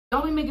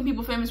Y'all be making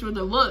people famous for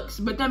their looks,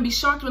 but then be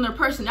shocked when their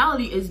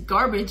personality is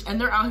garbage and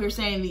they're out here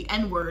saying the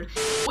N-word.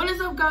 What is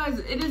up, guys?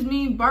 It is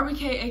me, Barbie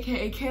K,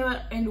 aka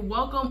Kayla, and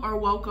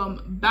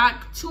welcome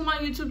back to my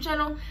YouTube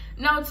channel.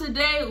 Now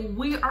today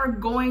we are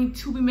going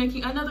to be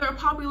making another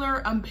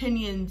popular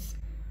opinions.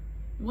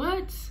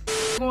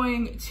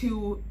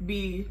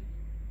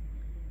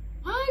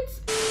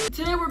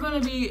 Today we're going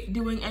to be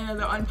doing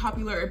another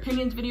unpopular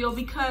opinions video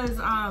because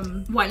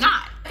why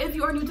not? If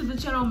you are new to the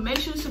channel, make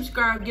sure to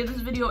subscribe, give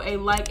this video a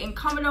like, and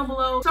comment down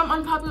below some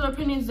unpopular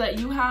opinions that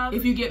you have.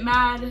 If you get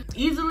mad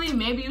easily,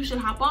 maybe you should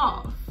hop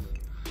off.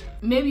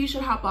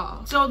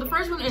 So the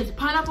first one is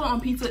pineapple on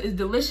pizza is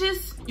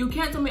delicious. You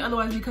can't tell me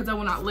otherwise because I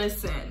will not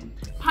listen.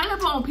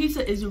 Pineapple on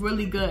pizza is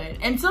really good.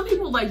 And some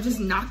people like just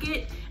knock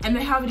it and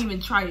they haven't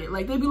even tried it.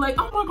 Like they be like,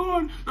 oh my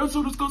god, that's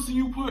so disgusting,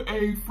 you put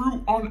a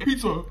fruit on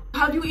pizza.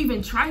 Have you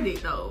even tried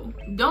it though?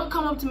 Don't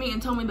come up to me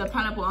and tell me that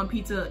pineapple on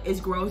pizza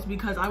is gross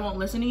because I won't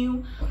listen to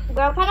you.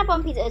 Girl, pineapple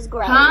on pizza is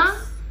gross.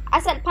 Huh? I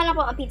said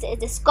pineapple on pizza is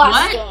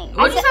disgusting. What?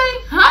 What'd you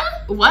say?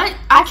 Huh? What?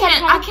 I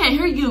can't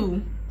hear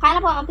you.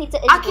 Pineapple on pizza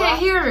is I can't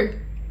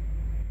hear.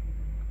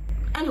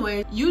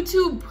 Anyway,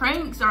 YouTube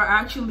pranks are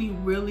actually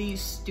really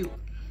stupid.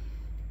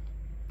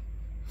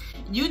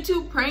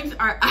 YouTube pranks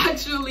are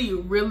actually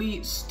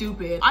really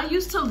stupid. I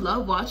used to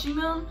love watching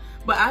them,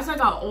 but as I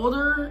got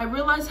older, I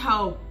realized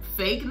how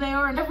fake they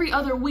are. And every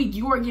other week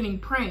you are getting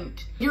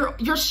pranked.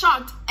 You're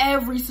shocked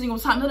every single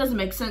time. That doesn't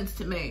make sense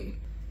to me.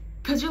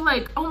 Cause you're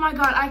like, oh my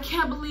god, I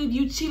can't believe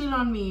you cheated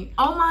on me.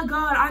 Oh my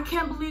god, I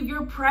can't believe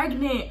you're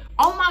pregnant.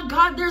 Oh my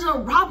god, there's a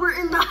robber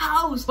in the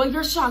house. But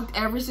you're shocked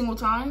every single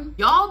time.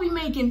 Y'all be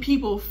making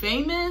people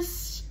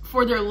famous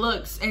for their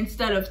looks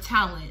instead of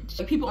talent.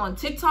 Like people on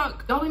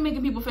TikTok, y'all be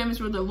making people famous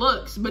for their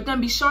looks, but then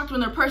be shocked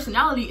when their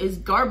personality is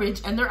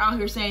garbage and they're out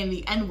here saying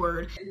the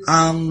N-word.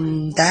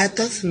 That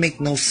doesn't make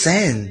no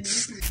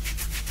sense.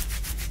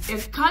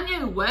 If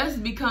Kanye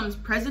West becomes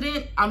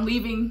president, I'm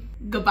leaving.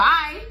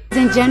 Goodbye.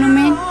 Ladies and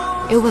gentlemen,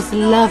 it was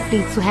lovely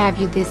to have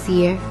you this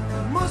year.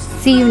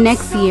 See you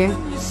next year,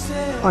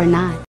 or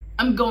not.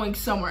 I'm going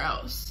somewhere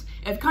else.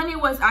 If Kanye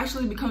West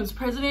actually becomes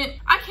president,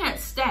 I can't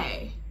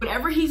stay.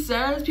 Whatever he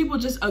says, people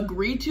just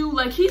agree to.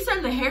 Like he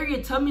said that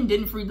Harriet Tubman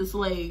didn't free the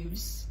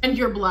slaves. And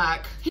you're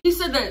black. He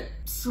said that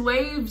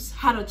slaves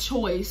had a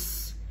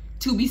choice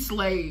to be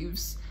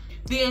slaves.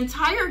 The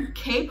entire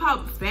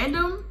K-pop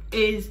fandom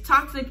is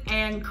toxic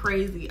and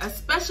crazy,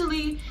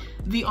 especially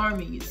the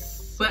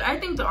armies. But I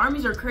think the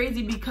armies are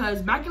crazy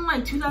because back in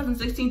like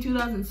 2016,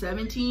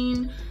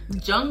 2017,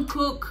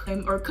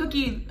 Jungkook, or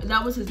Cookie,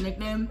 that was his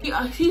nickname,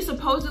 he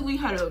supposedly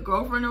had a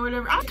girlfriend or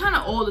whatever. I'm kind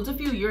of old, it's a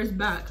few years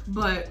back,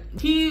 but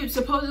he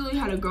supposedly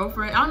had a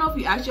girlfriend. I don't know if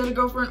he actually had a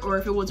girlfriend or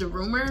if it was a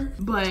rumor,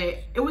 but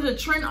it was a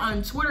trend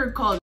on Twitter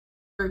called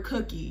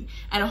Cookie,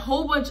 and a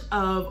whole bunch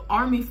of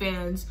army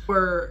fans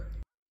were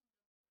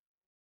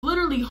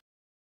literally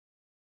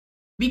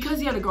because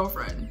he had a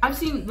girlfriend. I've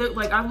seen that,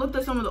 like I've looked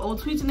at some of the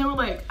old tweets and they were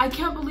like, I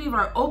can't believe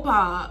our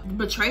oppa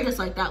betrayed us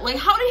like that. Like,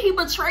 how did he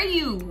betray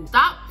you?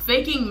 Stop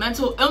faking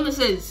mental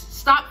illnesses.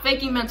 Stop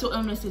faking mental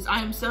illnesses. I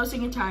am so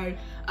sick and tired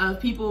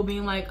of people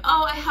being like,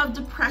 oh, I have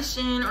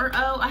depression, or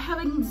oh, I have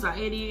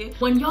anxiety,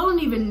 when y'all don't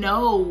even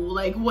know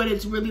like what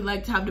it's really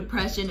like to have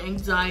depression,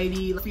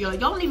 anxiety. Y'all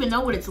don't even know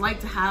what it's like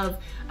to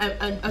have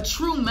a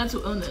true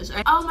mental illness.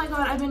 Oh my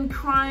god, I've been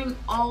crying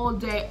all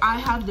day, I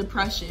have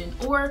depression.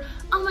 Or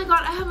oh my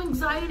god, I have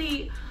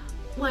anxiety.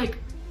 Like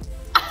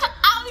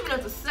I don't even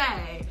know what to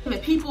say.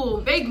 That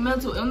people fake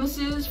mental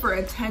illnesses for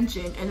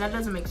attention, and that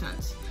doesn't make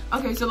sense.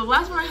 Okay, so the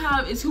last one I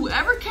have is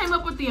whoever came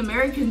up with the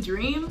American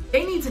dream,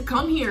 they need to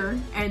come here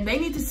and they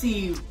need to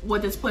see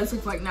what this place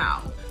looks like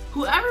now.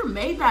 Whoever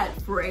made that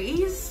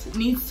phrase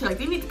needs to, like,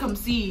 they need to come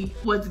see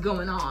what's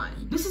going on.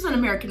 This is an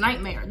American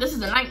nightmare. This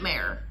is a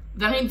nightmare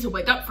that I need to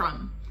wake up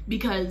from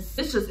because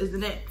this just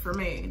isn't it for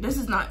me. This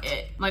is not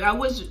it. Like, I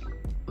wish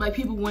like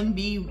people wouldn't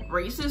be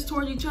racist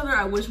towards each other.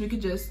 I wish we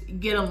could just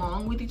get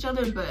along with each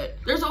other, but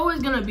there's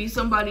always gonna be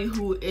somebody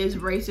who is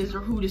racist or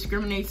who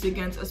discriminates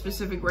against a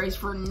specific race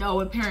for no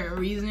apparent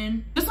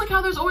reason. Just like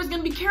how there's always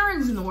gonna be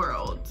Karens in the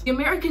world. The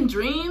American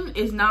dream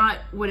is not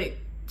what it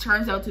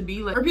turns out to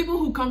be. Like, for people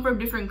who come from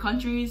different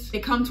countries,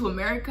 they come to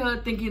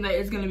America thinking that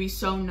it's gonna be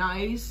so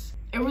nice.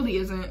 It really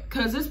isn't,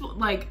 cause this,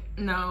 like,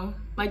 no.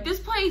 Like, this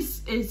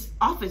place is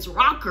off its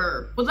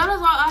rocker. But that is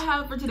all I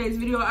have for today's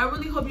video. I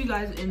really hope you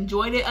guys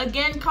enjoyed it.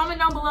 Again, comment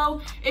down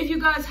below if you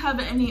guys have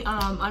any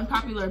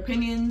unpopular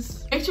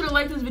opinions. Make sure to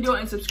like this video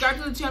and subscribe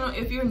to the channel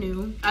if you're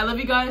new. I love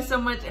you guys so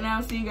much, and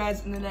I'll see you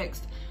guys in the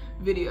next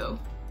video.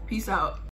 Peace out.